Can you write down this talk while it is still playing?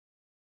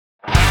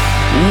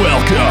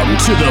Welcome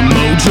to the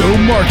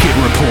Mojo Market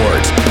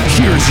Report.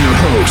 Here's your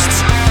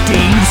hosts,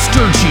 Dave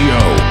Sturcio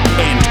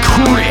and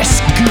Chris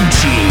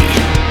Gucci.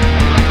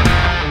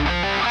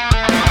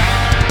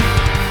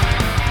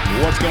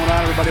 What's going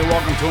on, everybody?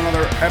 Welcome to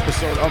another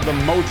episode of the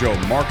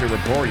Mojo Market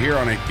Report here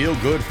on a Feel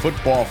Good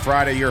Football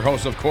Friday. Your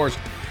host, of course,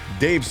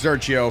 Dave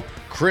Sturcio,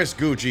 Chris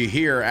Gucci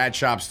here at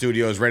Shop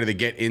Studios, ready to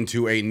get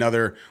into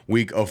another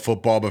week of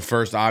football. But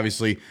first,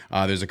 obviously,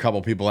 there's a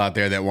couple people out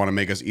there that want to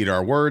make us eat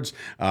our words,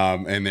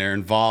 and they're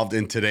involved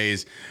in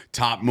today's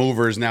top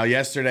movers. Now,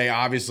 yesterday,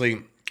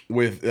 obviously,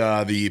 with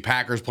the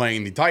Packers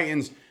playing the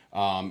Titans,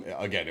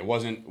 again, it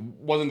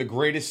wasn't the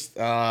greatest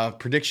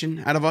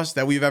prediction out of us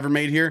that we've ever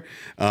made here,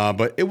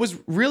 but it was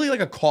really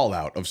like a call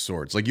out of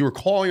sorts. Like, you were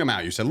calling him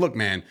out. You said, "Look,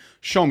 man,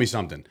 show me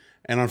something."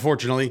 And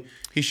unfortunately,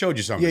 he showed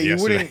you something. Yeah,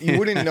 yesterday. you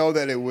wouldn't know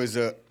that it was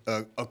a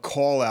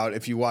call out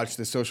if you watched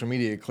the social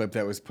media clip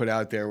that was put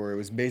out there, where it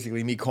was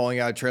basically me calling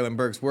out Traylon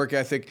Burks' work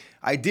ethic.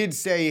 I did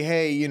say,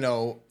 hey,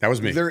 that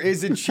was me. There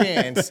is a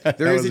chance.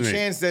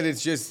 Chance that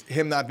it's just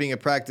him not being a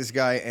practice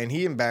guy, and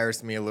he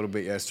embarrassed me a little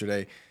bit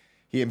yesterday.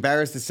 He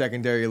embarrassed the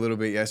secondary a little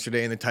bit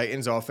yesterday, and the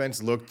Titans'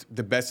 offense looked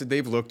the best that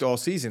they've looked all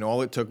season.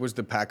 All it took was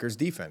the Packers'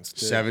 defense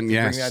to bring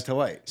that to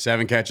light.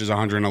 7 catches,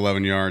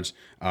 111 yards.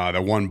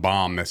 The one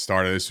bomb that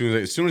started as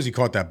soon as he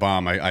caught that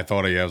bomb, I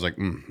thought of you. I was like,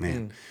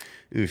 man.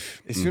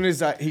 Oof. As soon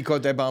as he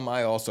caught that bomb,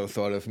 I also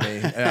thought of me,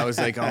 and I was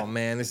like, "Oh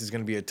man, this is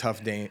going to be a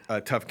tough game,"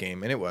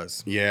 and it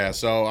was. Yeah.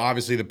 So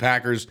obviously the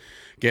Packers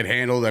get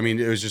handled. I mean,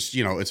 it was just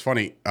it's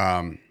funny.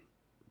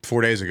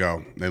 4 days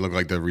ago, they looked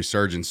like the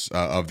resurgence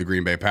of the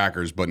Green Bay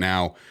Packers, but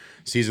now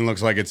season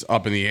looks like it's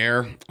up in the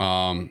air.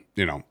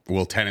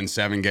 Will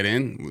 10-7 get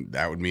in?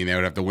 That would mean they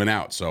would have to win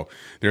out. So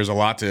there's a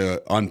lot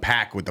to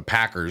unpack with the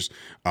Packers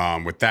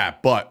with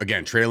that. But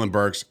again, Traylon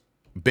Burks,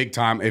 big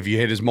time. If you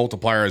hit his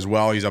multiplier as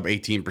well, he's up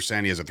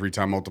 18%. He has a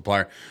 3-time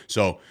multiplier.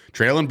 So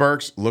Traylon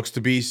Burks looks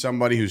to be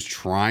somebody who's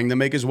trying to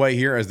make his way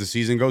here as the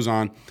season goes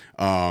on.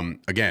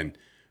 Again,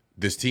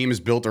 this team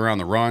is built around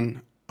the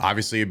run.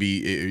 Obviously,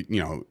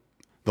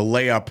 the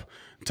layup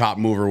top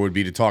mover would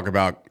be to talk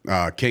about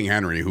King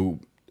Henry, who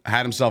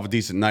had himself a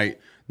decent night,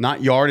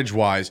 not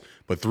yardage-wise,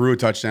 but threw a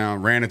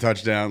touchdown, ran a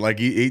touchdown. Like,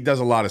 he does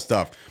a lot of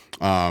stuff,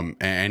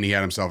 and he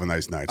had himself a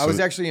nice night. I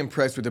was actually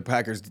impressed with the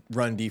Packers'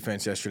 run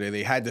defense yesterday.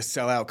 They had to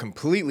sell out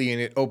completely,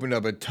 and it opened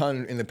up a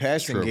ton in the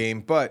passing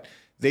game, but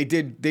they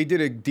did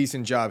a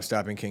decent job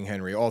stopping King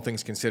Henry, all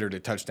things considered, a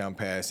touchdown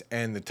pass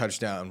and the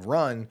touchdown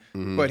run.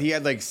 Mm-hmm. But he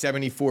had like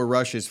 74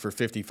 rushes for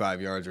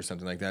 55 yards or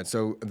something like that.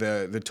 So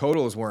the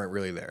totals weren't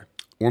really there.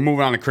 We're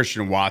moving on to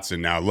Christian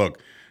Watson now. Look,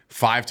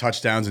 5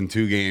 touchdowns in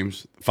 2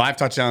 games, 5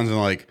 touchdowns in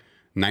like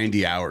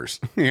 90 hours.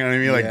 You know what I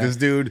mean? Like, this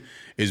dude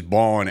is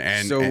balling.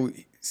 And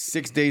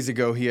 6 days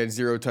ago, he had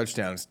 0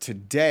 touchdowns.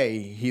 Today,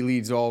 he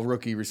leads all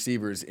rookie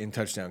receivers in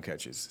touchdown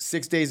catches.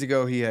 6 days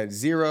ago, he had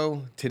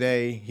 0.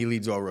 Today, he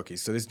leads all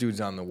rookies. So this dude's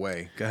on the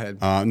way. Go ahead.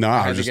 I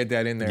had to get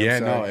that in there.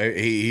 Yeah,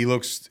 he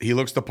looks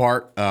the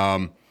part.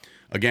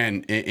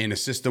 Again, in a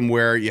system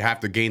where you have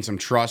to gain some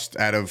trust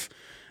out of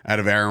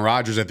Aaron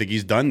Rodgers, I think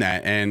he's done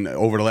that. And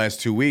over the last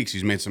 2 weeks,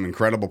 he's made some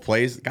incredible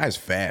plays. The guy's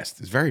fast.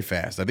 He's very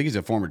fast. I think he's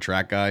a former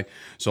track guy.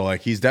 So,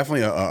 like, he's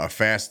definitely a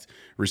fast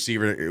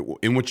receiver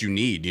in what you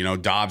need.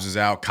 Dobbs is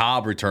out.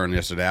 Cobb returned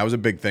yesterday. That was a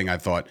big thing, I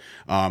thought.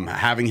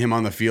 Having him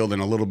on the field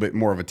and a little bit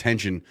more of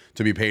attention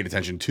to be paid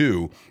attention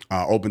to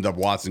opened up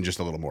Watson just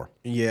a little more.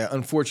 Yeah,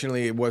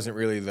 unfortunately, it wasn't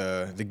really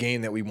the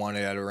game that we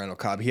wanted out of Randall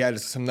Cobb. He had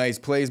some nice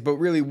plays, but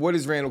really, what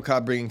is Randall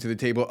Cobb bringing to the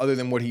table other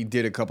than what he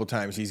did a couple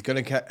times? He's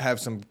going to have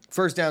some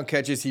first down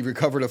catches. He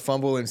recovered a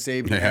fumble and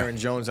saved Aaron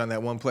Jones on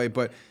that one play.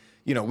 But,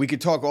 we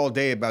could talk all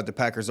day about the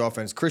Packers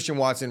offense. Christian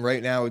Watson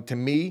right now, to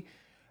me,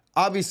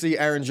 obviously,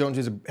 Aaron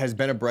Jones has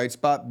been a bright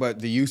spot, but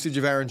the usage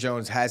of Aaron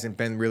Jones hasn't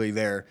been really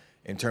there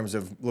in terms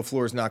of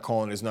LaFleur's not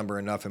calling his number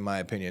enough, in my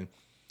opinion.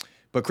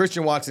 But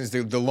Christian Watson's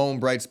the lone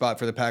bright spot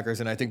for the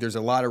Packers, and I think there's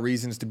a lot of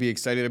reasons to be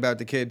excited about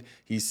the kid.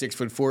 He's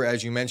 6'4",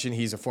 as you mentioned.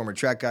 He's a former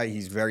track guy.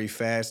 He's very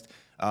fast.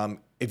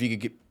 If you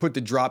could put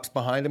the drops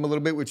behind him a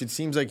little bit, which it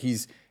seems like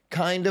he's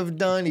kind of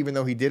done, even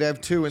though he did have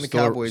 2 in the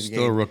Cowboys game.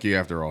 Still a rookie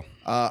after all.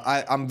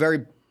 I'm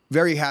very,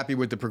 very happy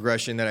with the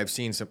progression that I've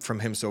seen from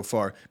him so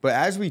far. But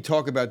as we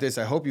talk about this,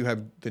 I hope you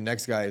have the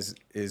next guy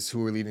is who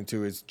we're leading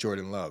to is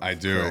Jordan Love. I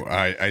do.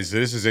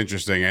 This is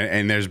interesting,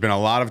 and there's been a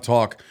lot of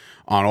talk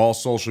on all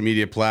social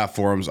media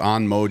platforms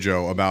on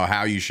Mojo about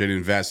how you should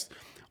invest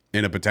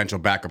in a potential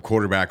backup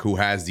quarterback who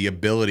has the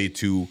ability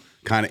to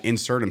kind of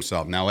insert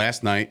himself. Now,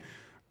 last night,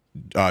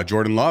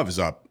 Jordan Love is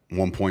up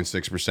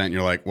 1.6%.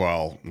 You're like,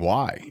 well,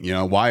 why?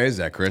 Why is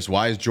that, Chris?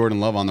 Why is Jordan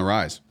Love on the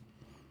rise?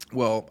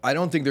 Well, I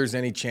don't think there's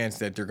any chance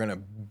that they're going to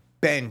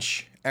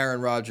bench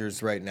Aaron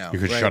Rodgers right now. You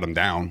could shut him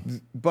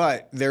down.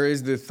 But there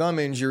is the thumb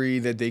injury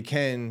that they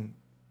can,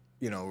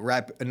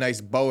 wrap a nice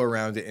bow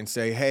around it and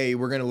say, hey,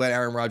 we're going to let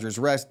Aaron Rodgers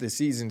rest. The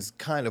season's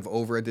kind of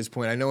over at this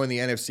point. I know in the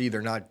NFC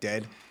they're not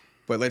dead,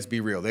 but let's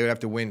be real. They would have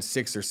to win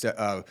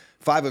 5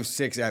 of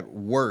 6 at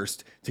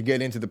worst to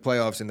get into the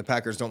playoffs, and the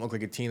Packers don't look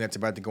like a team that's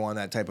about to go on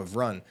that type of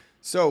run.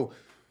 So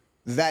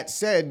That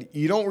said,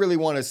 you don't really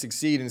want to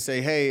succeed and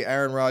say, "Hey,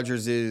 Aaron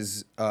Rodgers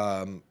is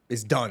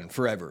done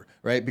forever,"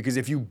 right? Because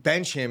if you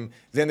bench him,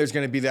 then there's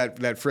going to be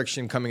that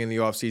friction coming in the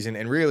offseason.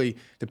 And really,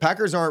 the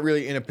Packers aren't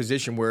really in a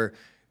position where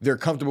they're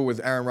comfortable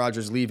with Aaron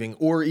Rodgers leaving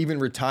or even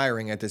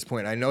retiring at this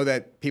point. I know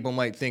that people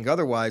might think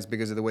otherwise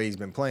because of the way he's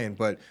been playing,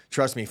 but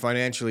trust me,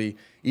 financially,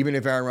 even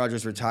if Aaron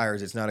Rodgers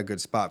retires, it's not a good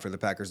spot for the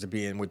Packers to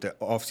be in with the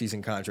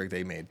offseason contract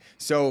they made.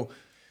 So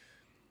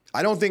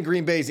I don't think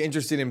Green Bay is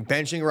interested in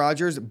benching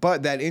Rodgers,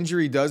 but that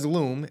injury does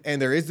loom, and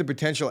there is the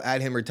potential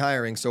at him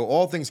retiring. So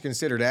all things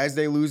considered, as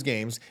they lose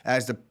games,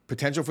 as the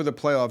potential for the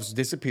playoffs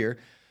disappear,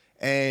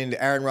 and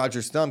Aaron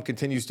Rodgers' thumb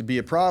continues to be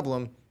a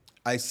problem,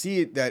 I see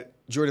it that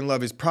Jordan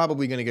Love is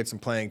probably going to get some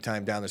playing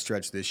time down the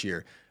stretch this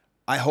year.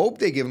 I hope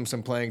they give him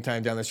some playing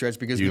time down the stretch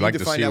because we need to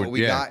find out what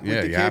we got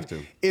with the kid. Have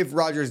to. If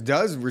Rodgers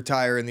does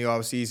retire in the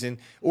offseason,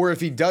 or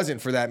if he doesn't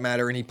for that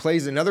matter, and he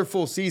plays another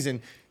full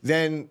season,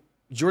 then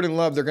Jordan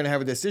Love, they're going to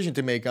have a decision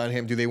to make on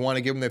him. Do they want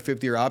to give him that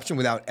fifth-year option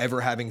without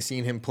ever having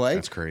seen him play?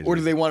 That's crazy. Or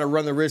do they want to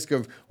run the risk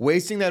of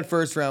wasting that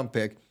first-round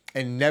pick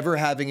and never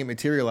having it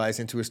materialize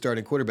into a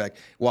starting quarterback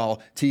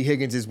while T.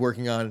 Higgins is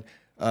working on,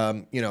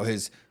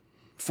 his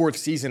fourth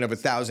season of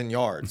 1,000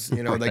 yards?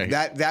 Right. Like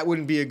that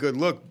wouldn't be a good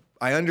look.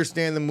 I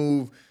understand the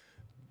move,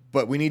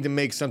 but we need to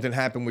make something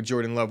happen with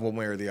Jordan Love one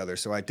way or the other.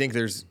 So I think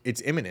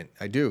it's imminent.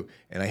 I do.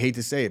 And I hate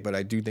to say it, but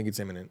I do think it's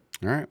imminent.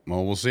 All right.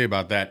 Well, we'll see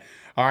about that.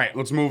 All right.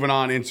 Let's move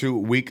on into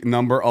week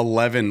number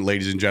 11,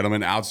 ladies and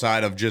gentlemen.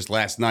 Outside of just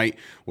last night,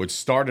 which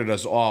started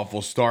us off,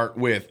 we'll start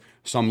with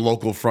some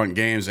local front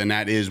games, and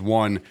that is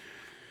one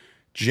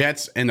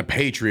Jets and the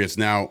Patriots.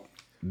 Now,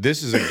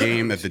 this is a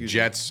game that the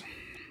Jets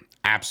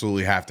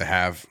absolutely have to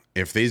have.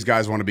 If these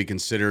guys want to be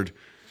considered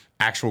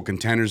actual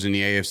contenders in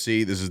the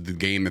AFC, this is the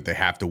game that they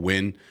have to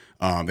win.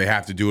 They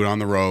have to do it on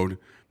the road.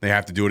 They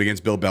have to do it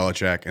against Bill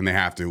Belichick, and they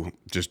have to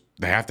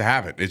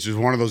have it. It's just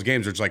one of those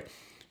games where it's like,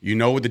 you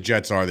know what the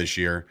Jets are this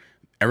year.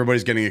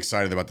 Everybody's getting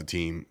excited about the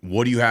team.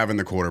 What do you have in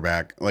the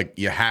quarterback? Like,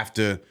 you have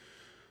to.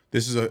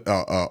 This is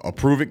a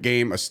prove-it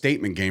game, a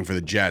statement game for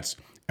the Jets.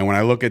 And when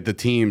I look at the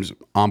teams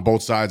on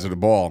both sides of the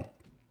ball,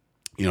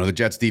 the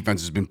Jets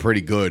defense has been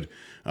pretty good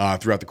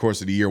throughout the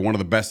course of the year, one of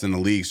the best in the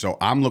league. So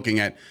I'm looking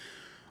at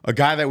a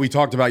guy that we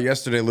talked about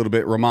yesterday a little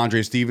bit,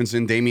 Ramondre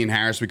Stevenson, Damian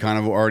Harris. We kind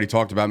of already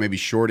talked about maybe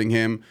shorting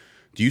him.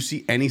 Do you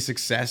see any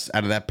success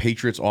out of that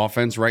Patriots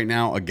offense right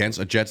now against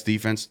a Jets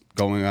defense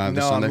going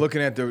this Sunday? I'm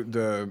looking at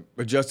the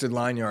adjusted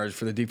line yards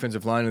for the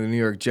defensive line of the New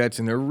York Jets,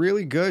 and they're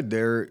really good.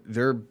 They're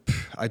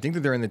I think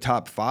that they're in the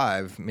top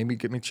 5. Maybe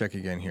let me check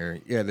again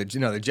here. Yeah,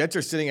 the Jets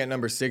are sitting at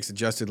number 6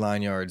 adjusted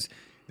line yards.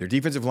 Their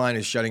defensive line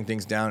is shutting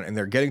things down, and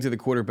they're getting to the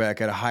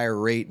quarterback at a higher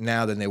rate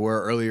now than they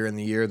were earlier in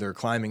the year. They're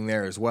climbing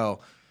there as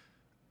well.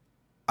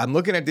 I'm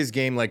looking at this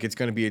game like it's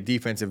going to be a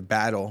defensive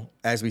battle.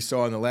 As we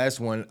saw in the last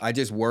one, I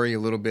just worry a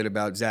little bit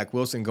about Zach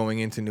Wilson going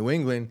into New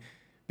England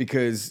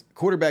because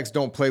quarterbacks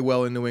don't play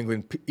well in New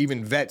England.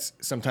 Even vets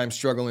sometimes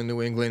struggle in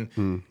New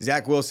England.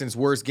 Zach Wilson's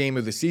worst game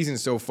of the season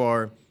so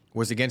far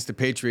was against the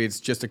Patriots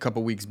just a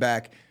couple weeks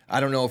back. I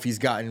don't know if he's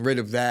gotten rid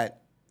of that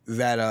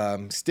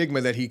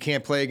stigma that he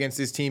can't play against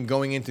this team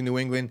going into New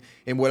England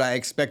in what I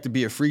expect to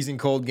be a freezing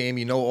cold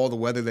game. All the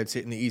weather that's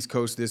hitting the East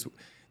Coast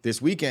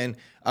this weekend,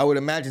 I would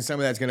imagine some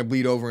of that's going to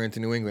bleed over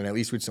into New England, at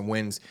least with some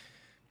wins.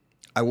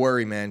 I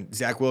worry, man.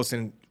 Zach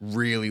Wilson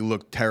really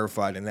looked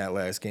terrified in that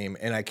last game,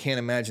 and I can't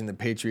imagine the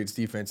Patriots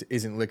defense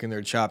isn't licking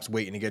their chops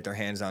waiting to get their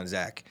hands on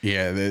Zach.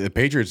 Yeah, the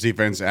Patriots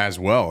defense as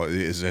well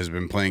has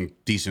been playing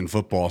decent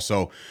football.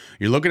 So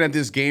you're looking at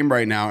this game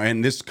right now,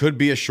 and this could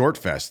be a short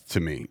fest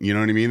to me. You know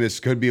what I mean? This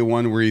could be a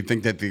one where you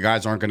think that the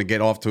guys aren't going to get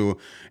off to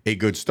a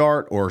good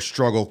start or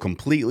struggle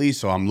completely.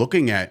 So I'm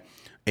looking at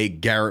a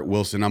Garrett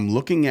Wilson. I'm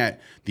looking at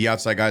the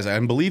outside guys. I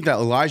believe that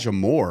Elijah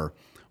Moore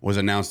was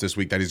announced this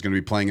week that he's going to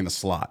be playing in the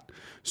slot.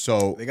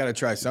 So they got to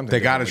try something. They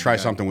got to try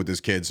something with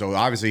this kid. So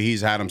obviously he's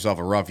had himself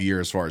a rough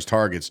year as far as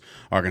targets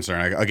are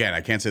concerned. Again,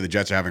 I can't say the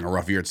Jets are having a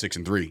rough year at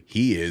 6-3.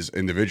 He is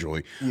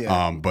individually.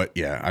 Yeah. But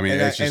yeah, I mean,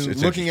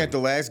 it's looking at the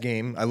last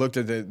game, I looked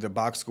at the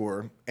box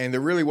score, and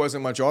there really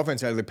wasn't much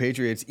offense out of the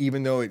Patriots.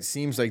 Even though it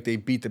seems like they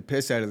beat the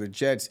piss out of the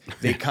Jets,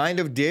 they kind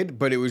of did.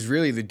 But it was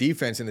really the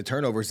defense and the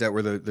turnovers that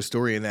were the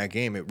story in that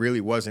game. It really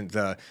wasn't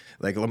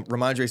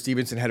Ramondre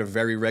Stevenson had a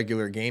very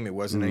regular game. It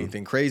wasn't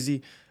anything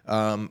crazy.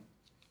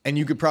 And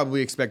you could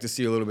probably expect to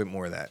see a little bit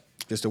more of that.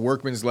 Just a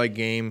workman's-like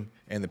game,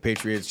 and the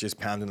Patriots just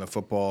pounding the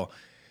football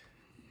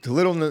to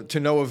little to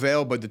no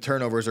avail, but the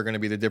turnovers are going to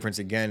be the difference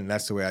again, and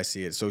that's the way I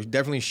see it. So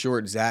definitely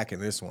short Zach in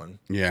this one.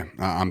 Yeah,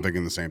 I'm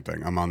thinking the same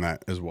thing. I'm on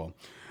that as well.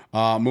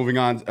 Moving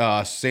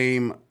on,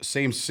 same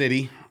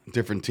city,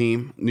 different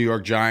team. New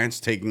York Giants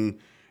taking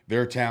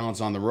their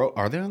talents on the road.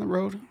 Are they on the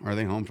road? Or are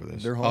they home for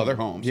this? They're home. Oh, they're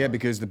home. Yeah,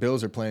 because the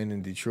Bills are playing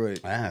in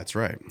Detroit. That's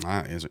right.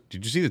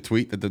 Did you see the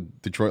tweet that the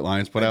Detroit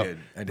Lions put out?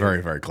 I did.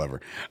 Very, very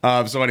clever.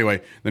 So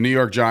anyway, the New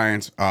York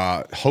Giants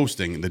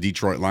hosting the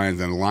Detroit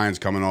Lions, and the Lions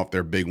coming off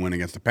their big win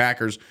against the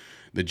Packers.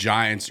 The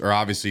Giants are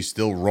obviously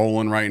still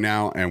rolling right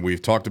now, and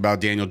we've talked about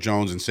Daniel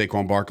Jones and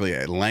Saquon Barkley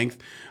at length.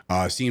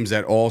 Seems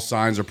that all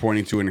signs are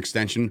pointing to an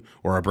extension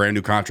or a brand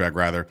new contract,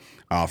 rather,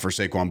 for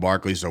Saquon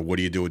Barkley. So what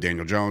do you do with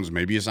Daniel Jones?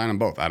 Maybe you sign them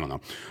both. I don't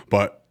know.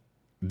 But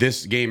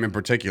this game in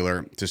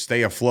particular, to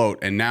stay afloat,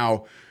 and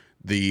now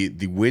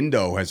the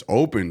window has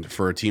opened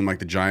for a team like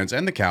the Giants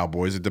and the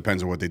Cowboys. It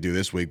depends on what they do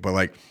this week. But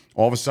like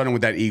all of a sudden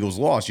with that Eagles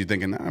loss, you're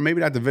thinking,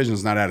 maybe that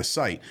division's not out of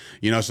sight.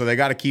 So they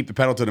got to keep the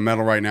pedal to the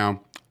metal right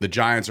now. The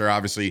Giants are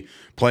obviously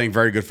playing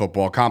very good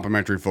football,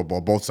 complimentary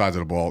football, both sides of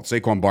the ball.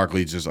 Saquon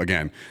Barkley just,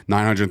 again,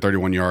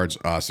 931 yards,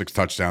 6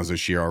 touchdowns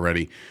this year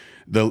already.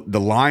 The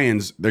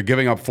Lions, they're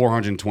giving up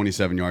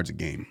 427 yards a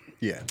game.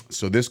 Yeah.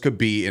 So this could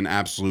be an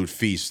absolute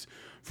feast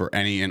for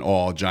any and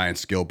all Giants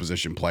skill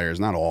position players.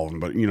 Not all of them,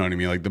 but you know what I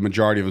mean? Like the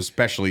majority of them,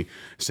 especially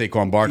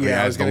Saquon Barkley,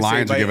 as the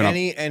Lions are giving up.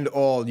 Any and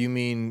all, you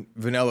mean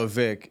Vanilla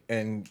Vic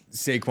and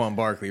Saquon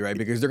Barkley, right?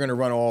 Because they're going to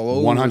run all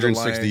over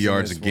 160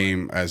 yards a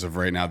game as of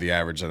right now, the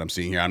average that I'm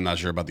seeing here. I'm not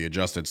sure about the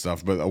adjusted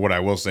stuff, but what I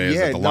will say is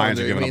that the Lions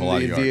are giving up a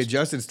lot of yards. The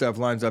adjusted stuff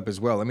lines up as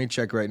well. Let me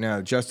check right now.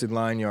 Adjusted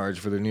line yards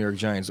for the New York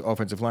Giants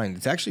offensive line.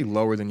 It's actually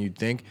lower than you'd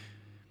think.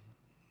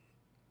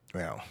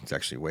 Well, it's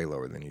actually way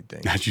lower than you'd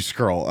think. As you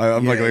scroll,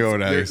 I'm like, oh,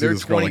 now you see the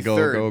scroll, like,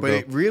 go. But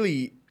it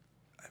really,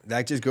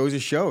 that just goes to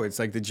show. It's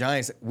like the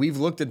Giants, we've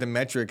looked at the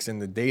metrics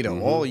and the data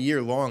all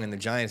year long, and the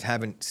Giants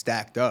haven't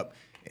stacked up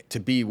to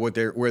be where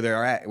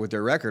they're at with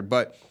their record.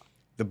 But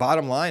the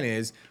bottom line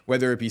is,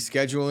 whether it be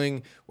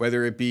scheduling,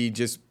 whether it be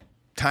just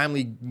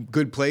timely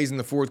good plays in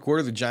the fourth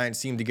quarter, the Giants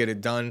seem to get it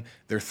done.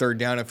 Their third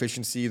down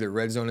efficiency, their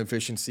red zone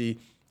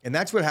efficiency. And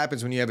that's what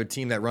happens when you have a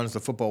team that runs the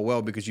football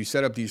well, because you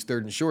set up these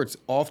third and shorts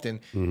often,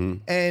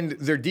 and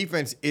their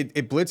defense,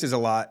 it blitzes a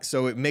lot,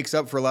 so it makes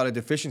up for a lot of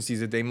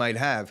deficiencies that they might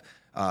have.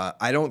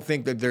 I don't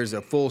think that there's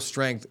a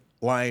full-strength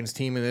Lions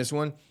team in this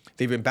one.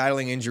 They've been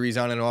battling injuries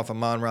on and off.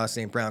 Amon-Ra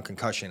St. Brown,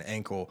 concussion,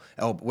 ankle,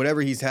 elbow, whatever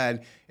he's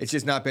had. It's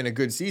just not been a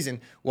good season.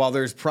 While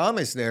there's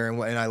promise there,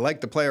 and I like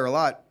the player a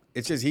lot,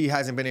 it's just he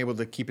hasn't been able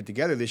to keep it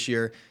together this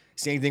year.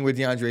 Same thing with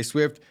DeAndre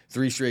Swift,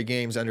 3 straight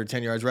games under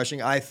 10 yards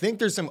rushing. I think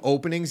there's some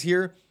openings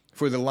here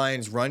for the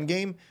Lions' run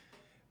game,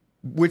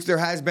 which there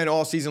has been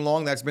all season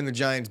long. That's been the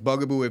Giants'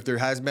 bugaboo if there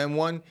has been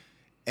one.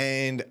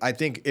 And I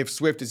think if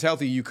Swift is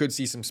healthy, you could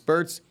see some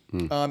spurts.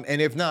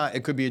 And if not,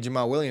 it could be a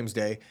Jamal Williams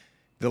day.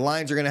 The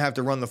Lions are going to have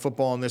to run the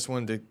football in this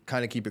one to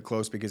kind of keep it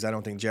close, because I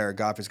don't think Jared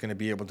Goff is going to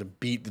be able to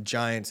beat the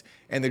Giants.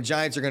 And the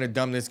Giants are going to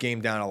dumb this game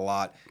down a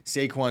lot.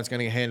 Saquon's going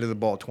to handle the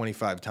ball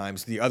 25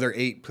 times. The other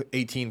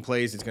 18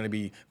 plays, it's going to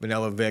be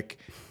Vanilla Vic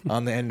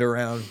on the end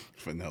around.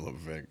 Vanilla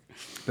Vic.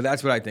 But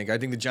that's what I think. I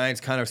think the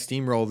Giants kind of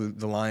steamroll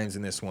the Lions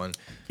in this one.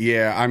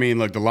 Yeah, I mean,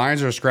 look, the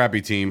Lions are a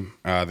scrappy team.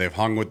 They've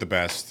hung with the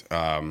best.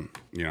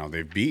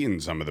 They've beaten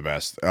some of the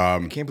best. I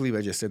can't believe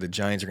I just said the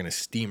Giants are going to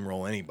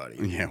steamroll anybody.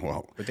 Yeah,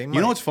 well. But they might.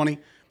 You know what's funny?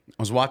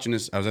 I was watching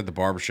this. I was at the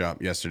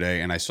barbershop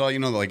yesterday, and I saw,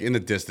 like in the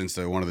distance,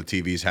 that one of the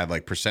TVs had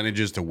like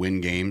percentages to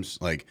win games,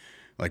 like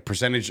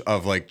percentage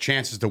of like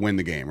chances to win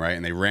the game, right?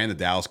 And they ran the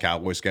Dallas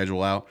Cowboys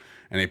schedule out,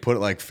 and they put it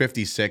like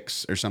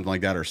 56 or something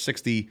like that, or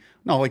 60.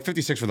 No, like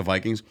 56 for the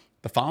Vikings.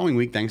 The following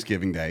week,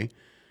 Thanksgiving Day,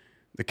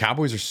 the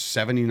Cowboys are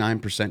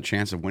 79%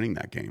 chance of winning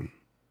that game,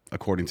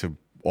 according to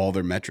all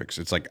their metrics.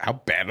 It's like, how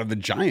bad are the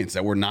Giants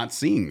that we're not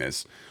seeing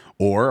this?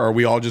 Or are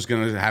we all just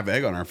going to have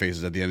egg on our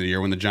faces at the end of the year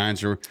when the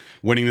Giants are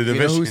winning the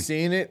division? You know who's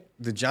seeing it?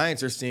 The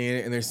Giants are seeing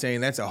it, and they're saying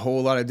that's a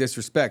whole lot of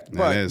disrespect.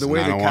 But the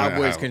way the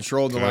Cowboys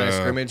controlled the line of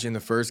scrimmage in the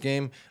first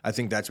game, I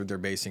think that's what they're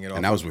basing it off.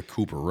 And that was with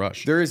Cooper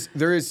Rush. There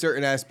is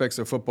certain aspects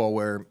of football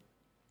where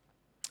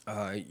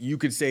you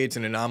could say it's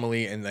an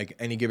anomaly, and like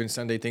any given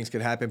Sunday things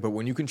could happen. But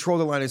when you control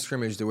the line of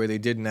scrimmage the way they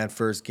did in that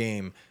first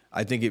game,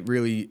 I think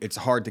it's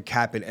hard to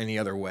cap it any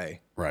other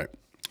way. Right.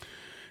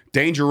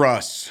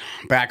 Dangerous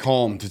back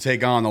home to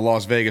take on the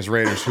Las Vegas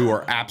Raiders, who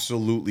are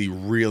absolutely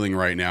reeling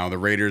right now. The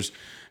Raiders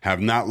have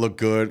not looked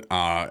good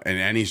in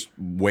any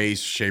way,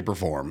 shape, or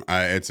form.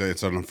 It's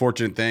an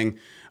unfortunate thing.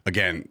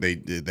 Again,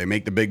 they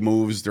make the big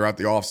moves throughout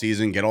the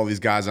offseason, get all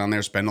these guys on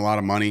there, spend a lot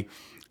of money,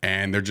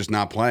 and they're just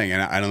not playing.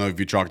 And I don't know if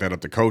you chalk that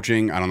up to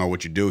coaching. I don't know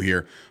what you do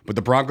here. But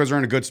the Broncos are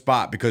in a good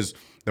spot, because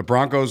the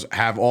Broncos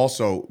have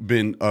also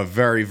been a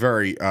very,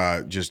 very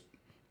just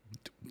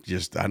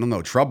I don't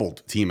know,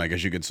 troubled team, I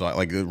guess you could say.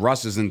 Like,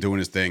 Russ isn't doing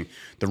his thing.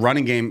 The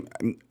running game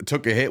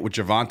took a hit with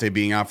Javonte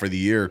being out for the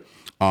year.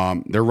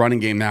 Their running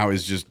game now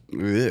is just,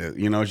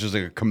 it's just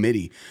like a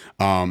committee.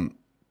 I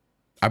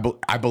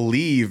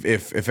believe,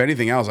 if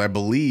anything else,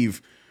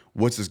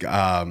 what's this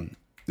guy?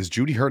 Is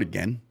Judy hurt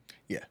again?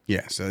 Yeah.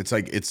 Yeah. So it's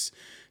like, it's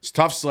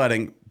tough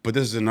sledding, but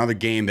this is another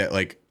game that,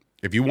 like,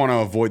 if you want to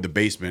avoid the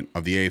basement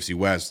of the AFC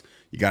West,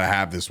 you got to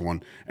have this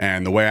one.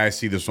 And the way I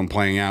see this one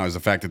playing out is the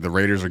fact that the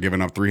Raiders are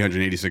giving up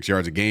 386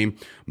 yards a game,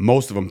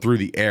 most of them through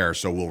the air.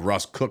 So will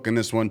Russ cook in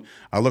this one?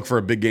 I look for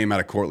a big game out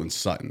of Cortland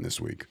Sutton this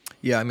week.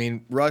 Yeah, I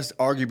mean, Russ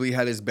arguably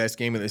had his best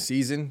game of the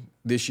season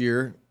this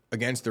year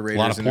against the Raiders.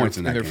 A lot of points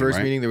in that their game, first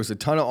right? meeting. There was a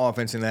ton of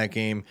offense in that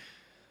game.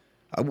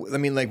 I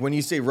mean, like when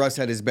you say Russ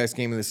had his best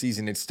game of the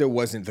season, it still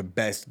wasn't the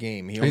best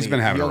game. He's been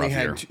having a rough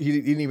year. He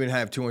didn't even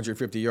have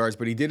 250 yards,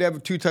 but he did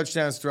have 2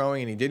 touchdowns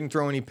throwing, and he didn't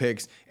throw any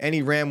picks, and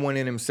he ran one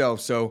in himself.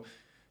 So,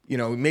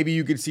 maybe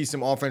you could see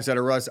some offense out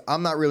of Russ.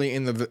 I'm not really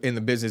in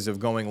the business of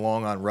going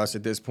long on Russ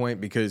at this point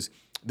because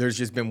there's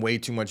just been way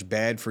too much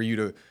bad for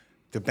you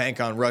to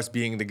bank on Russ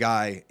being the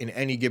guy in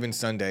any given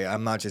Sunday.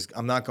 I'm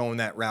not going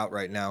that route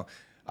right now.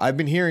 I've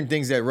been hearing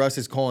things that Russ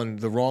is calling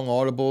the wrong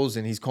audibles,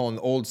 and he's calling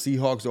old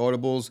Seahawks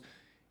audibles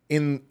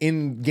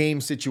in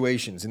game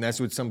situations, and that's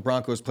what some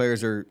Broncos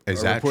players are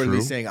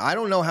reportedly saying. I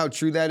don't know how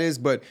true that is,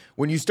 but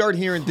when you start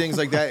hearing things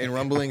like that and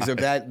rumblings of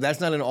that's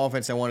not an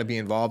offense I want to be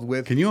involved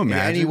with. Can you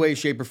imagine? In any way,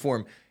 shape, or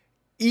form,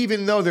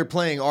 even though they're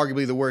playing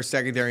arguably the worst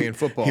secondary in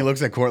football. He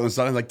looks at Cortland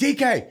Sutton like,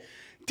 DK,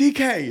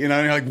 and you're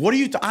like, what are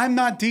you? I'm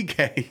not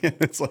DK.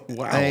 It's like,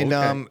 wow. And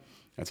okay.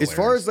 as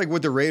far as like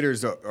what the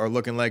Raiders are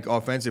looking like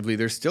offensively,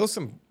 there's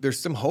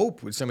some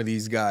hope with some of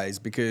these guys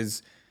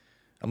because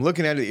I'm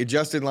looking at it,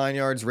 adjusted line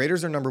yards.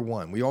 Raiders are number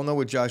 1. We all know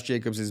what Josh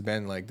Jacobs has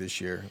been like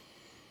this year.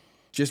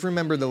 Just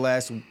remember the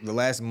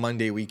last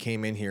Monday we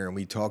came in here and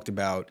we talked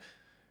about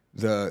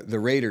the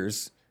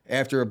Raiders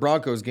after a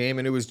Broncos game,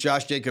 and it was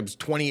Josh Jacobs,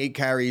 28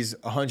 carries,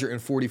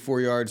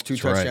 144 yards, 2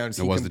 touchdowns.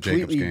 Right. It was the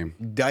Jacobs game.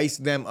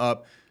 Diced them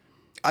up.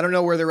 I don't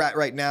know where they're at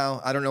right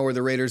now. I don't know where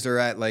the Raiders are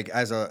at. Like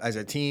as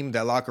a team,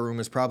 that locker room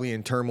is probably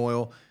in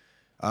turmoil.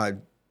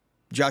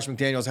 Josh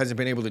McDaniels hasn't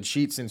been able to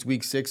cheat since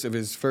week 6 of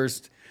his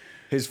first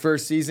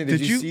season. Did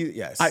you see?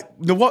 Yes.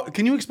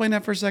 Can you explain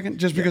that for a second?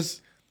 Just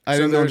because I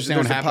So don't understand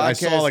what happened. I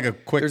saw like a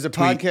quick There's a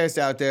tweet. podcast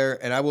out there,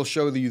 and I will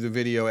show you the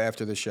video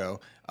after the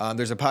show.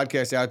 There's a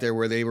podcast out there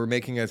where they were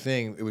making a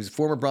thing. It was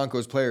former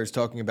Broncos players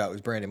talking about it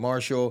was Brandon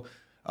Marshall.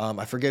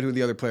 I forget who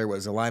the other player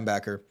was, a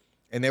linebacker.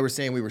 And they were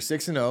saying we were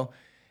 6-0,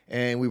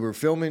 and we were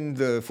filming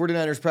the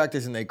 49ers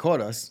practice, and they caught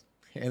us.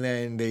 And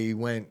then they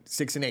went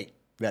 6-8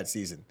 that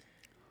season.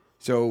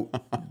 So,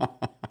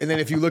 and then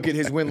if you look at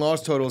his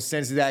win-loss total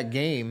since that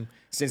game,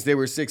 since they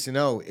were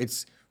 6-0,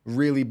 it's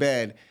really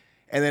bad.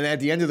 And then at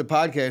the end of the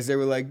podcast, they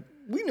were like,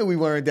 we knew we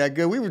weren't that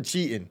good. We were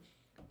cheating.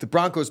 The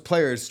Broncos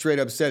players straight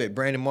up said it,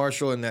 Brandon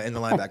Marshall and the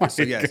linebacker.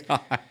 So, yes,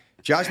 God.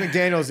 Josh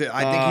McDaniels,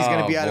 I think he's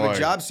going to be out of a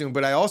job soon.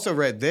 But I also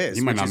read this,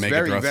 He might which not is make it the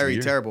very, rest of the very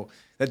year. terrible,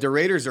 that the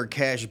Raiders are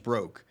cash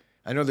broke.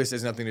 I know this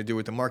has nothing to do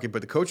with the market,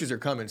 but the coaches are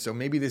coming, so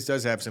maybe this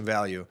does have some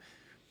value.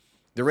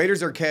 The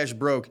Raiders are cash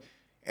broke,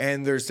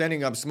 and they're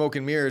sending up smoke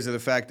and mirrors of the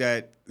fact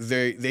that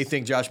they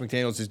think Josh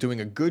McDaniels is doing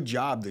a good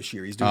job this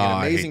year. He's doing an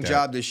amazing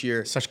job this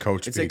year. Such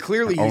coach It's speak. like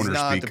clearly he's Owner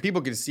not. speak. The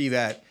people can see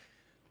that.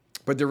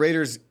 But the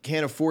Raiders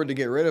can't afford to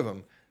get rid of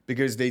him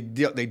because they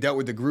dealt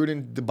with the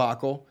Gruden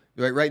debacle.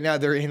 Right now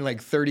they're in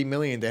like $30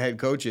 million to head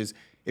coaches.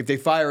 If they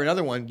fire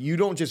another one, you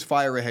don't just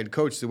fire a head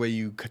coach the way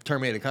you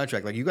terminate a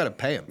contract. Like you got to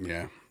pay him.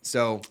 Yeah.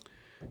 So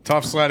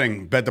Tough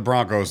sledding. Bet the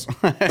Broncos.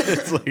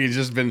 It's like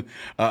it's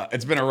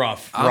been a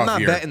rough I'm not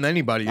year. betting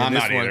anybody in I'm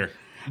this not one. either.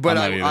 But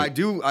I'm not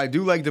either. I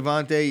do like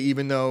Devontae,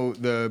 even though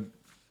the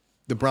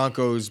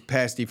Broncos'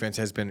 pass defense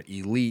has been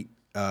elite.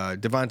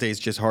 Devontae is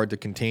just hard to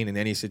contain in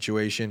any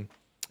situation,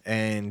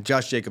 and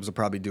Josh Jacobs will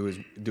probably do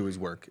his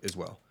work as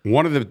well.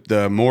 One of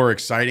the more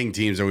exciting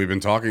teams that we've been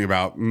talking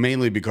about,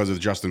 mainly because of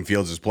Justin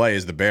Fields' play,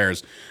 is the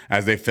Bears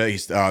as they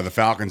faced the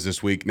Falcons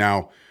this week.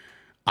 Now,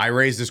 I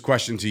raised this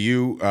question to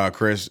you,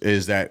 Chris,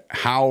 is that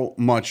how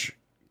much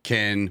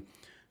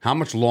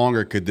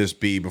longer could this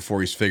be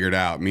before he's figured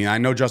out? I mean, I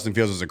know Justin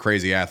Fields is a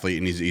crazy athlete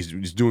and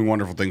he's doing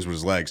wonderful things with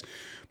his legs,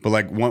 but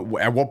like,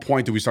 at what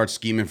point do we start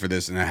scheming for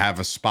this and have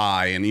a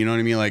spy? And you know what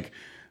I mean? Like,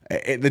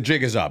 the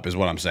jig is up, is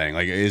what I'm saying.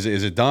 Like, is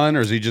it done,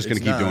 or is he just going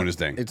to keep doing his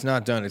thing? It's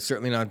not done. It's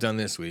certainly not done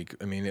this week.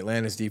 I mean,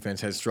 Atlanta's defense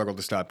has struggled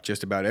to stop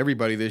just about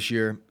everybody this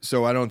year.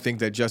 So I don't think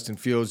that Justin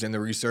Fields and the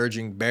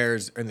resurging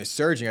Bears, and I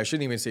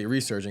shouldn't even say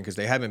resurging because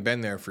they haven't been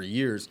there for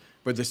years,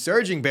 but the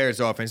surging Bears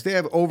offense, they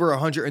have over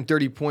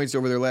 130 points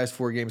over their last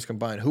 4 games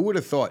combined. Who would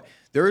have thought?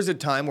 There was a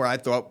time where I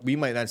thought we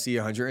might not see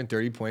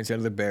 130 points out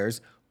of the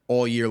Bears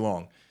all year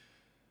long.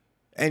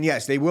 And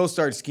yes, they will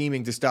start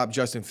scheming to stop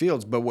Justin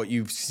Fields, but what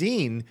you've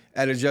seen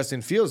out of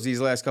Justin Fields these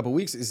last couple of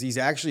weeks is he's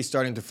actually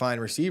starting to find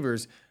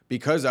receivers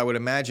because I would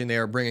imagine they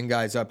are bringing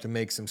guys up to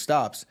make some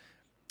stops.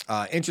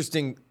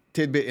 Interesting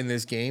tidbit in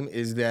this game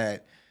is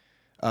that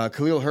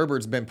Khalil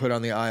Herbert's been put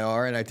on the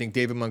IR, and I think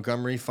David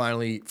Montgomery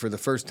finally, for the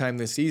first time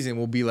this season,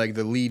 will be like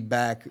the lead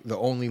back, the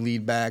only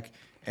lead back,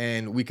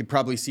 and we could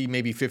probably see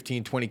maybe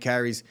 15, 20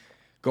 carries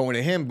going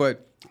to him.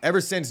 But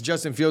ever since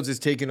Justin Fields has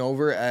taken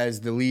over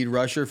as the lead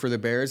rusher for the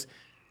Bears,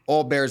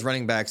 all Bears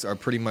running backs are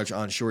pretty much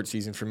on short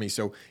season for me.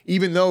 So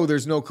even though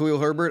there's no Khalil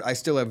Herbert, I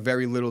still have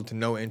very little to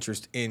no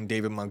interest in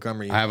David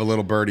Montgomery. I have a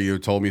little birdie who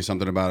told me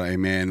something about a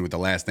man with the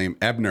last name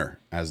Ebner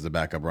as the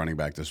backup running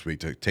back this week.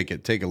 To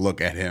take a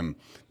look at him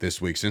this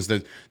week, since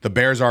the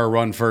Bears are a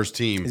run first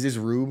team. Is this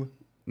Rube?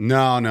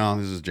 No,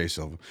 this is Jay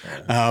Silva.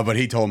 But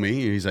he told me,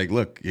 he's like,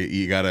 look,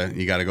 you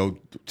gotta go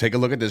take a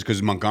look at this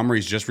because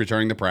Montgomery's just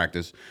returning to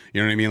practice.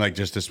 You know what I mean? Like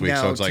just this week.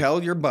 Now, So it's like,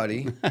 tell your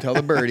buddy, tell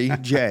the birdie,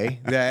 Jay,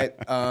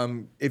 that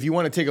if you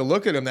want to take a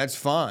look at him, that's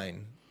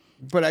fine.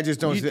 But I just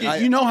don't.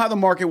 You know how the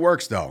market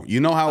works, though. You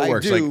know how it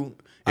works. Do.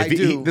 Like,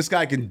 if this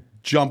guy can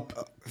jump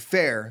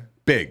fair.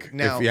 Big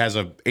now, if he has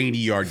a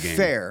 80-yard game.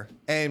 Fair.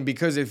 And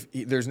because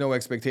there's no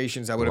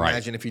expectations, I would right.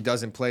 imagine if he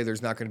doesn't play,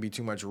 there's not going to be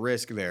too much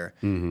risk there.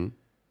 Mm-hmm.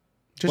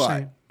 Just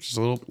saying. Just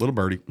a little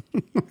birdie.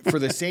 For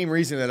the same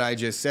reason that I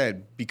just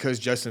said, because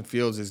Justin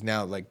Fields is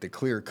now like the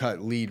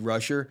clear-cut lead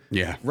rusher,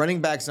 running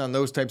backs on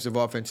those types of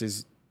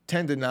offenses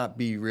tend to not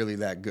be really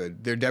that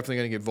good. They're definitely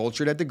going to get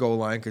vultured at the goal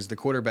line because the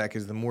quarterback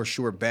is the more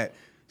sure bet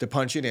to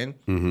punch it in.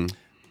 Mm-hmm.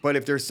 But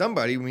if there's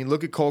somebody,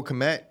 look at Cole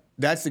Kmet.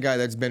 That's the guy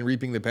that's been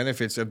reaping the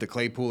benefits of the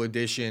Claypool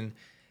addition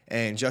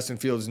and Justin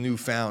Fields'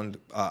 newfound.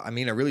 I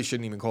really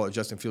shouldn't even call it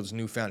Justin Fields'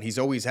 newfound. He's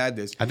always had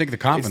this. I think the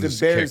confidence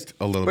kicked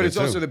a little bit, but it's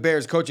also the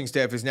Bears coaching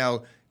staff is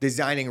now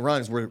designing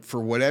runs where, for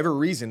whatever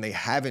reason, they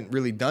haven't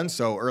really done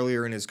so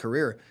earlier in his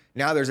career.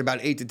 Now there's about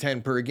 8 to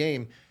 10 per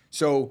game.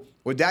 So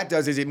what that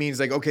does is it means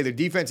like, okay, the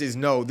defense is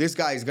this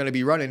guy is going to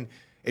be running.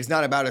 It's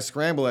not about a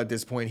scramble at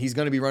this point. He's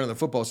going to be running the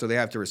football, so they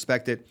have to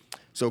respect it.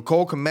 So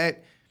Cole Kmet,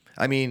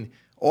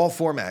 all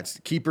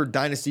formats, keeper,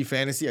 dynasty,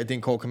 fantasy. I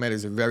think Cole Kmet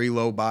is a very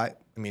low buy.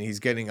 He's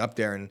getting up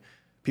there, and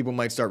people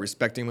might start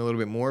respecting him a little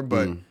bit more.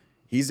 But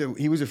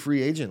he was a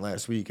free agent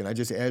last week, and I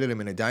just added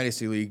him in a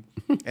dynasty league.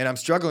 And I'm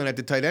struggling at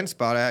the tight end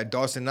spot. I had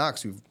Dawson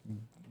Knox, who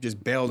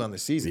just bailed on the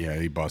season. Yeah,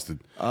 he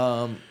busted.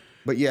 But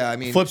yeah,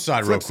 flip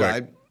side real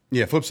quick.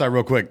 Yeah, flip side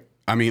real quick.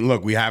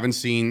 Look, we haven't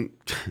seen.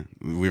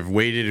 We've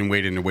waited and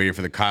waited and waited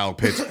for the Kyle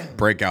Pitts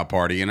breakout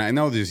party, and I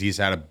know he's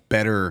had a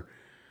better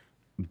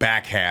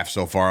back half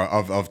so far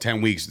of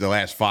 10 weeks. The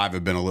last 5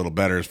 have been a little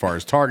better as far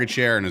as target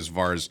share and as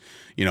far as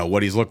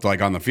what he's looked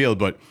like on the field.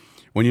 But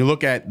when you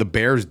look at the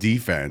Bears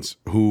defense,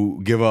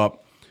 who give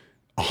up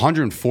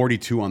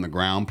 142 on the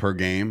ground per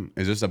game,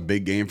 is this a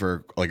big game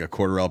for like a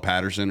Cordarrelle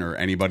Patterson or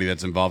anybody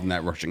that's involved in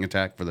that rushing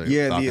attack for the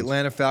Falcons? The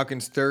Atlanta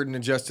Falcons third in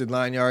adjusted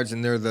line yards,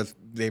 and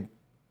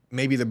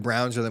maybe the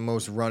Browns are the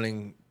most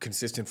running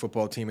consistent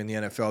football team in the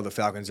NFL. The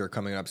Falcons are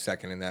coming up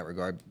second in that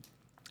regard.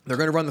 They're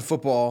going to run the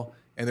football,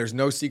 and there's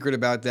no secret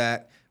about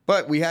that.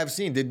 But we have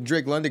seen,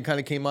 Drake London kind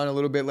of came on a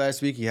little bit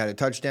last week. He had a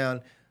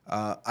touchdown.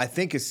 I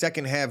think a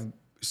second half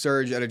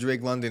surge out of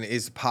Drake London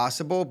is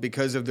possible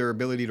because of their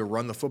ability to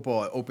run the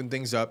football, open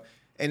things up.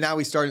 And now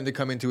he's starting to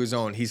come into his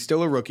own. He's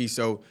still a rookie,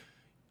 so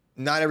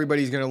not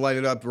everybody's going to light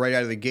it up right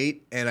out of the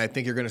gate. And I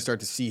think you're going to start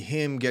to see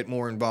him get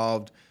more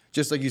involved.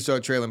 Just like you saw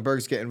Traylon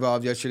Burks get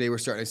involved yesterday, we're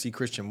starting to see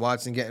Christian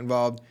Watson get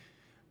involved.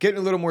 Getting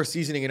a little more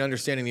seasoning and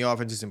understanding the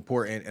offense is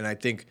important, and I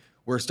think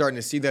we're starting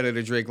to see that at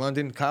a Drake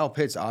London. Kyle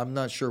Pitts, I'm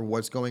not sure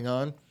what's going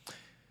on.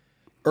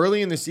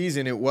 Early in the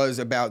season, it was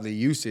about the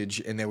usage,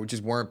 and they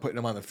just weren't putting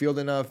him on the field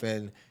enough,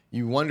 and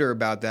you wonder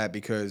about that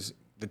because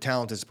the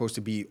talent is supposed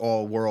to be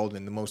all-world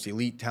and the most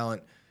elite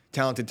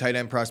talented tight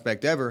end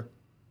prospect ever,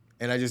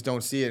 and I just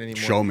don't see it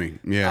anymore. Show me.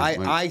 Yeah.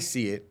 I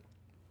see it.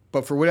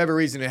 But for whatever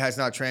reason, it has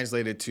not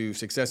translated to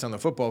success on the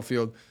football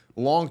field.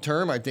 Long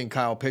term, I think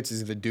Kyle Pitts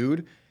is the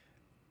dude.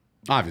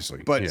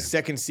 Obviously. But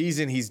second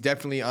season, he's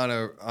definitely on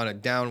a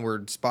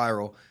downward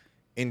spiral.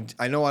 And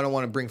I know I don't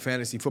want to bring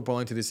fantasy football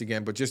into this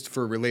again, but just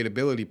for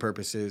relatability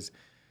purposes,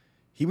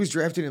 he was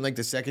drafted in like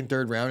the second,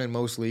 third round in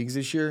most leagues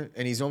this year,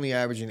 and he's only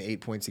averaging 8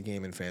 points a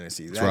game in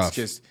fantasy.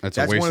 That's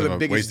one of the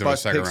biggest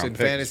bust picks in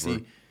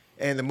fantasy.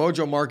 And the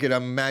Mojo market,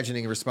 I'm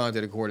imagining,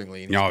 responded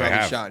accordingly. And he's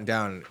probably shot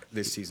down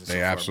this season so far.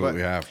 They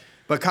absolutely have.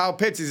 But Kyle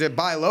Pitts is a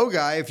buy low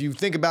guy if you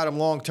think about him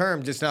long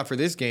term, just not for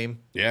this game.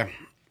 Yeah.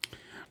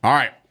 All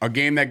right. A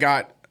game that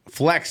got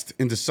flexed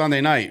into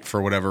Sunday night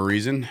for whatever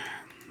reason.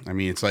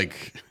 It's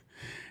like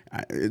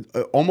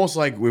almost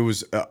like it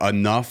was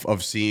enough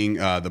of seeing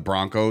the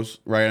Broncos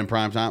right in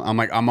prime time.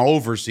 I'm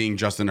over seeing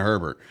Justin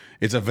Herbert.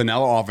 It's a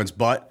vanilla offense,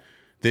 but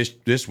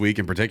this week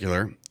in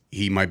particular,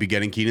 he might be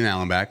getting Keenan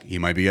Allen back. He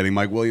might be getting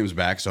Mike Williams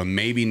back. So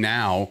maybe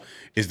now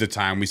is the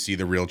time we see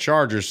the real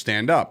Chargers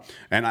stand up.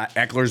 And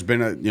Eckler's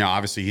been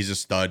obviously he's a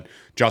stud.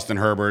 Justin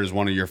Herbert is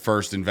one of your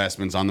first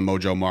investments on the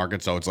Mojo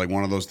market. So it's like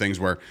one of those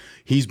things where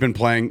he's been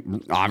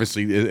playing,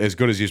 obviously, as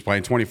good as he's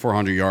playing,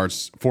 2,400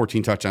 yards,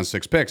 14 touchdowns,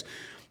 6 picks.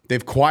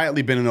 They've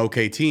quietly been an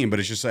okay team, but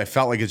I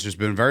felt like it's just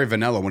been very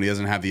vanilla when he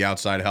doesn't have the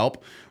outside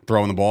help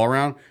throwing the ball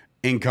around.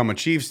 In come a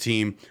Chiefs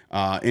team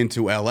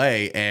into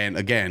LA. And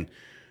again,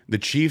 the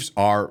Chiefs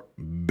are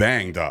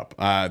banged up.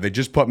 They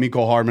just put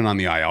Mecole Hardman on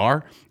the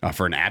IR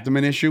for an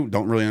abdomen issue.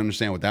 Don't really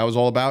understand what that was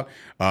all about.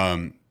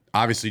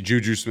 Obviously,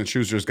 Juju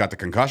Smith-Schuster's got the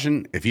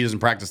concussion. If he doesn't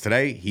practice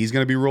today, he's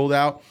going to be ruled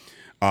out.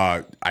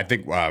 I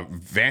think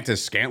Vantas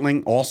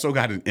Scantling also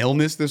got an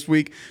illness this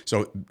week.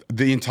 So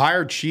the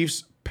entire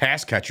Chiefs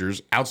pass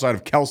catchers outside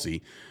of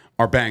Kelsey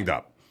are banged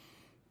up.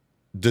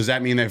 Does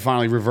that mean they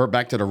finally revert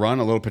back to the run,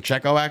 a little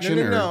Pacheco action?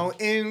 No.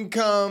 In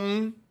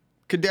come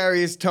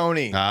Kadarius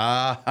Toney.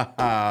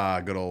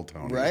 Good old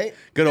Tony. Right?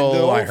 Good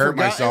old, I hurt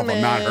myself,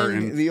 I'm not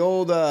hurting. The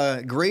old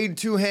grade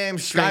 2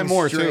 hamstring Sky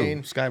Moore,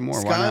 strain. too. Sky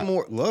Moore, Sky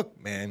Moore.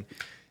 Look, man,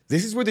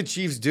 this is what the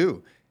Chiefs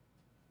do.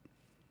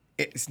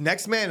 It's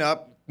next man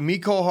up.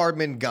 Mecole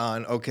Hardman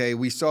gone. Okay,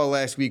 we saw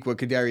last week what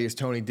Kadarius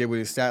Toney did with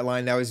his stat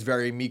line. That was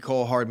very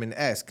Mecole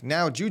Hardman-esque.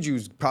 Now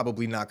Juju's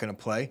probably not going to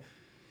play.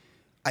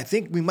 I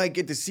think we might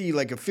get to see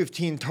like a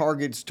 15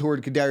 targets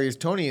toward Kadarius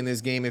Toney in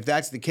this game. If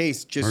that's the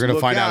case, just We're going to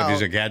look find out out. if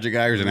he's a gadget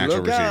guy or he's an actual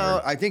Look receiver.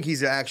 out. I think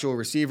he's an actual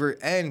receiver,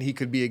 and he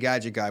could be a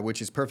gadget guy,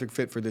 which is perfect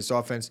fit for this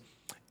offense.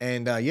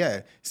 And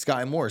yeah,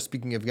 Sky Moore,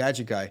 speaking of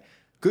gadget guy,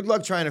 good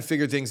luck trying to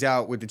figure things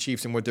out with the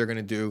Chiefs and what they're going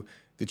to do.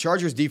 The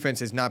Chargers defense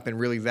has not been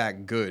really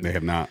that good. They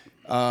have not.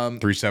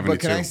 372. But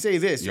can I say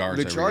this?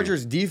 yards The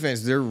Chargers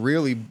defense, their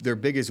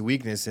biggest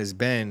weakness has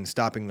been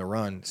stopping the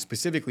run,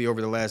 specifically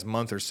over the last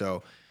month or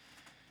so.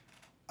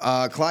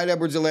 Clyde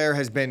Edwards-Helaire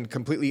has been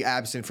completely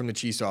absent from the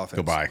Chiefs offense.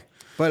 Goodbye.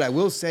 But I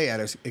will say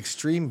at an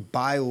extreme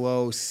buy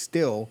low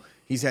still,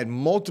 he's had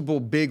multiple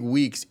big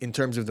weeks in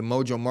terms of the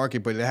Mojo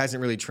market, but it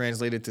hasn't really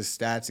translated to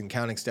stats and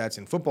counting stats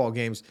in football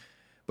games.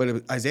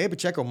 But Isaiah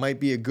Pacheco might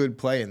be a good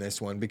play in this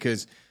one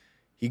because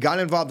he got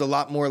involved a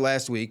lot more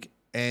last week,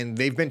 and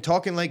they've been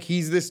talking like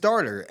he's the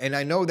starter. And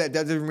I know that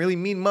doesn't really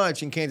mean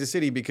much in Kansas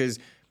City because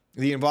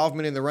the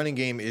involvement in the running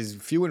game is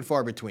few and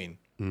far between.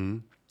 Mm-hmm.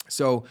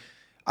 So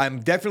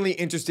I'm definitely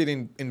interested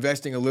in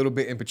investing a little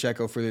bit in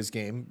Pacheco for this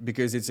game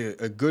because it's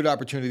a good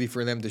opportunity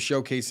for them to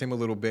showcase him a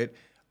little bit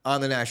on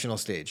the national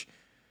stage.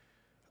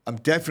 I'm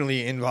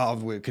definitely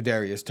involved with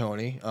Kadarius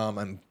Toney.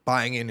 I'm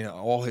buying in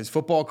all his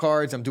football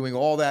cards. I'm doing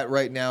all that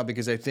right now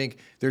because I think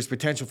there's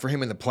potential for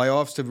him in the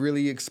playoffs to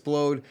really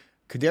explode.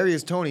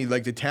 Kadarius Toney,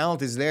 like the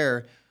talent is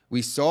there.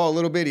 We saw a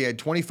little bit. He had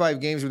 25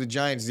 games with the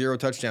Giants, 0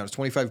 touchdowns.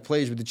 25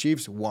 plays with the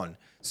Chiefs, 1.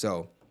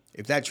 So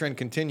if that trend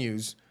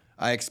continues,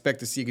 I expect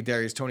to see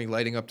Kadarius Toney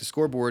lighting up the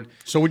scoreboard.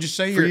 So would you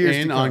say you're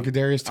in on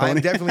Kadarius Toney? I'm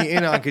definitely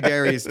in on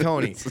Kadarius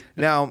Toney.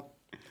 Now,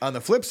 on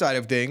the flip side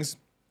of things,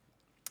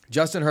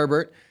 Justin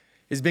Herbert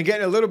has been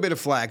getting a little bit of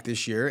flack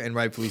this year, and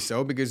rightfully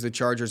so, because the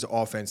Chargers'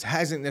 offense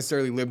hasn't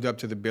necessarily lived up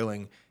to the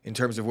billing in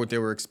terms of what they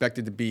were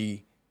expected to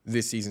be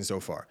this season so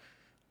far.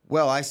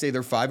 Well, I say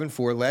they're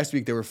 5-4. Last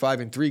week they were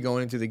 5-3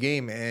 going into the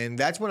game, and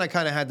that's when I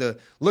kind of had to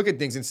look at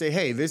things and say,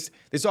 hey, this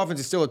offense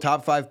is still a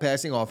top 5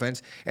 passing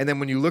offense. And then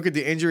when you look at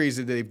the injuries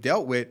that they've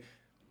dealt with,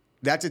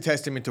 that's a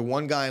testament to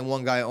one guy and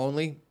one guy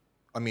only.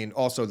 I mean,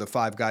 also the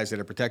 5 guys that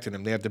are protecting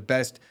them. They have the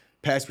best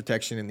pass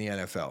protection in the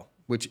NFL,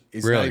 which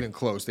is not even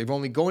close. They've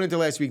only going into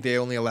last week, they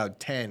only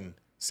allowed 10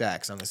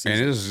 sacks on the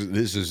season. And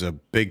this is a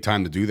big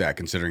time to do that,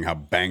 considering how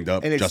banged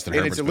up Justin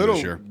Herbert's been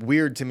this year. And it's a little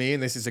weird to me,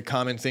 and this is a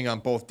common thing on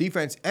both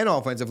defense and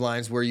offensive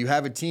lines, where you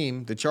have a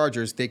team, the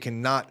Chargers, they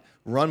cannot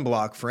run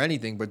block for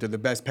anything, but they're the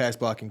best pass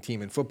blocking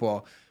team in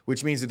football,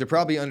 which means that they're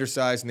probably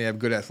undersized and they have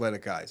good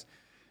athletic guys.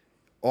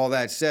 All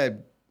that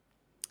said,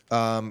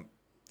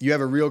 you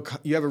have a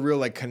real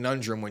like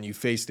conundrum when you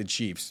face the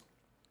Chiefs,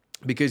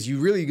 because you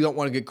really don't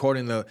want to get caught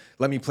in the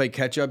let me play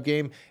catch-up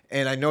game.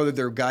 And I know that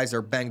their guys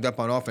are banged up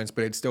on offense,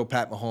 but it's still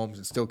Pat Mahomes,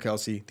 it's still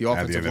Kelsey. The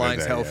offensive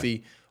line's healthy. Yeah.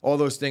 All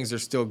those things are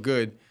still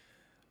good.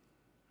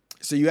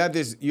 So you have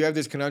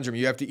this conundrum.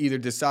 You have to either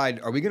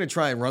decide, are we going to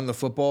try and run the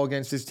football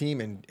against this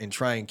team and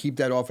try and keep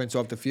that offense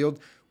off the field?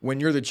 When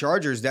you're the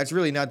Chargers, that's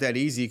really not that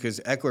easy because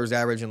Eckler's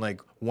averaging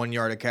like 1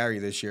 yard a carry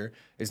this year.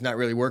 It's not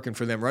really working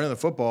for them running the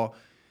football.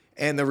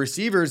 And the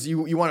receivers,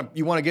 you want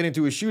to get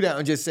into a shootout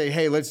and just say,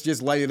 hey, let's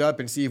just light it up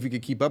and see if we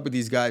could keep up with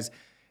these guys.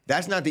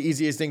 That's not the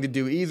easiest thing to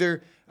do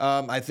either.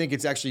 I think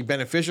it's actually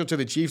beneficial to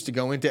the Chiefs to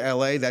go into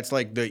L.A. That's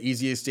like the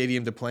easiest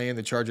stadium to play in.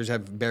 The Chargers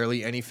have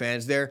barely any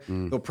fans there.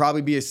 There'll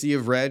probably be a sea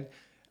of red.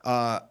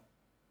 I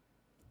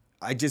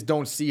just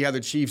don't see how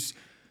the Chiefs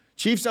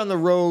on the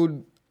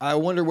road, I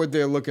wonder what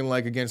they're looking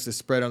like against the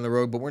spread on the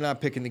road, but we're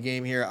not picking the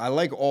game here. I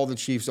like all the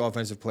Chiefs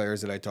offensive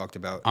players that I talked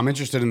about. I'm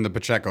interested in the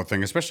Pacheco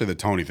thing, especially the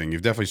Toney thing.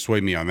 You've definitely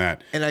swayed me on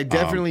that. And I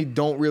definitely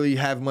don't really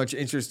have much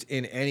interest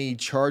in any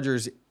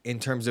Chargers in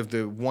terms of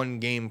the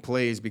one-game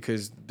plays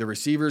because the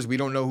receivers, we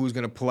don't know who's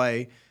going to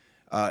play.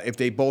 If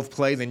they both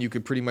play, then you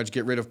could pretty much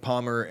get rid of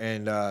Palmer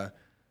and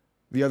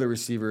the other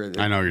receiver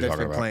I know you're that's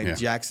talking been playing,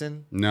 about. Yeah.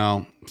 Jackson.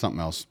 No, something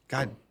else.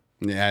 God.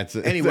 Yeah.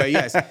 Anyway,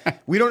 yes.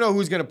 We don't know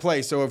who's going to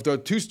play. So if the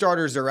 2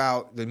 starters are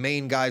out, the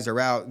main guys are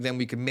out, then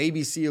we can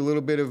maybe see a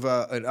little bit of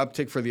an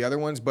uptick for the other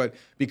ones. But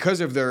because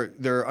of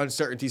their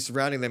uncertainty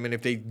surrounding them, and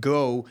if they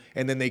go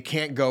and then they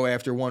can't go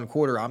after one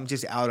quarter, I'm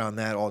just out on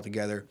that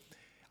altogether.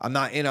 I'm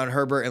not in on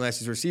Herbert unless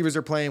his receivers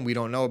are playing. We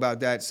don't know about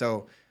that.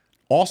 So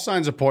all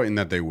signs are pointing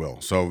that they will.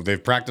 So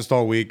they've practiced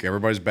all week.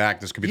 Everybody's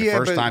back. This could be the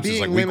first time since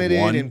like week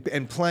 1.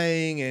 And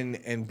playing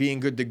and being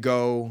good to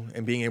go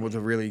and being able to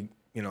really,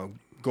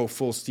 go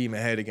full steam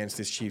ahead against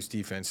this Chiefs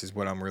defense is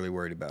what I'm really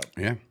worried about.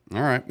 Yeah.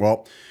 All right.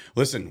 Well,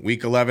 listen,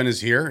 week 11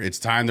 is here. It's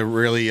time to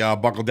really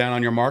buckle down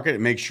on your market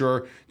and make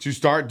sure to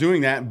start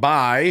doing that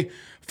by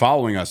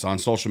following us on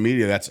social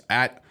media. That's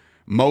at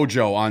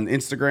Mojo on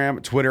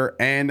Instagram, Twitter,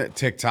 and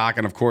TikTok.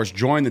 And, of course,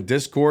 join the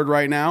Discord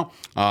right now.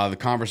 The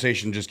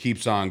conversation just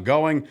keeps on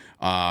going.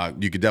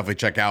 You could definitely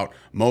check out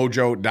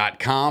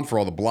mojo.com for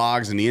all the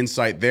blogs and the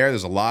insight there.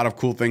 There's a lot of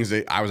cool things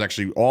that I was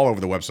actually all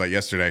over the website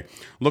yesterday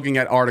looking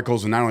at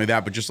articles, and not only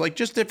that, but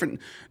just different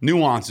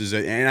nuances.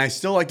 And I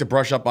still like to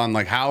brush up on,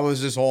 like, how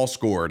is this all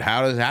scored?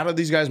 How do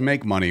these guys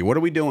make money? What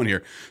are we doing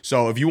here?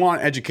 So if you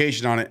want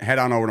education on it, head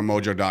on over to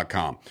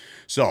mojo.com.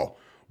 So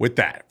with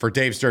that, for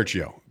Dave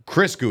Sturchio,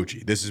 Chris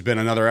Gucci. This has been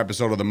another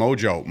episode of the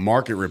Mojo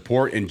Market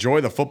Report.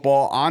 Enjoy the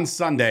football on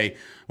Sunday.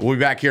 We'll be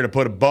back here to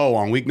put a bow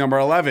on week number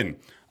 11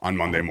 on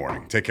Monday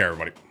morning. Take care,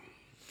 everybody.